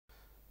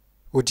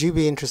Would you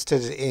be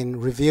interested in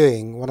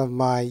reviewing one of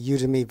my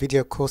Udemy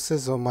video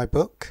courses or my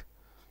book?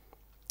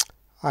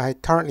 I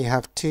currently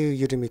have two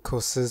Udemy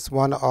courses,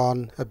 one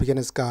on a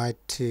beginner's guide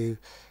to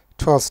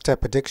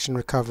 12-step addiction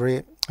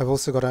recovery. I've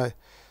also got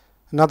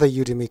another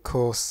Udemy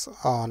course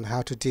on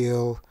how to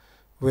deal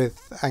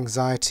with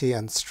anxiety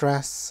and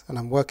stress, and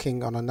I'm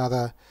working on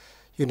another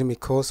Udemy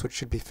course which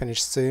should be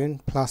finished soon.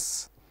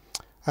 Plus,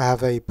 I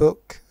have a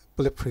book,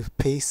 Bulletproof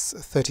Peace,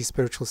 30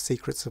 Spiritual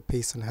Secrets of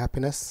Peace and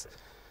Happiness.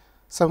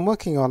 So I'm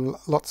working on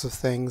lots of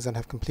things and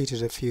have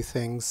completed a few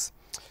things.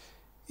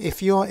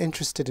 If you're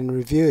interested in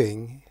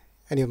reviewing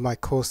any of my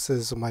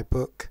courses or my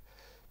book,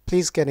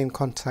 please get in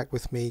contact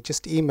with me.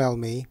 Just email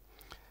me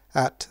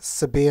at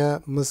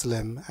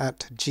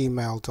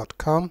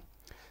sabbirmuslim@gmail.com.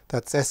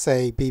 That's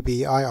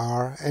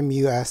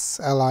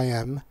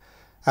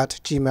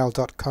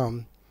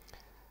sabbirmuslim@gmail.com.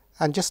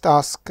 And just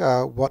ask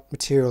what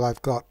material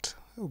I've got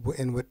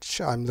in which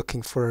I'm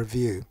looking for a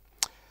review.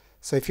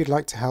 So if you'd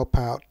like to help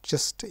out,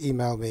 just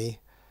email me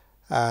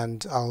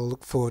and I'll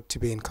look forward to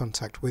be in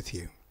contact with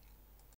you.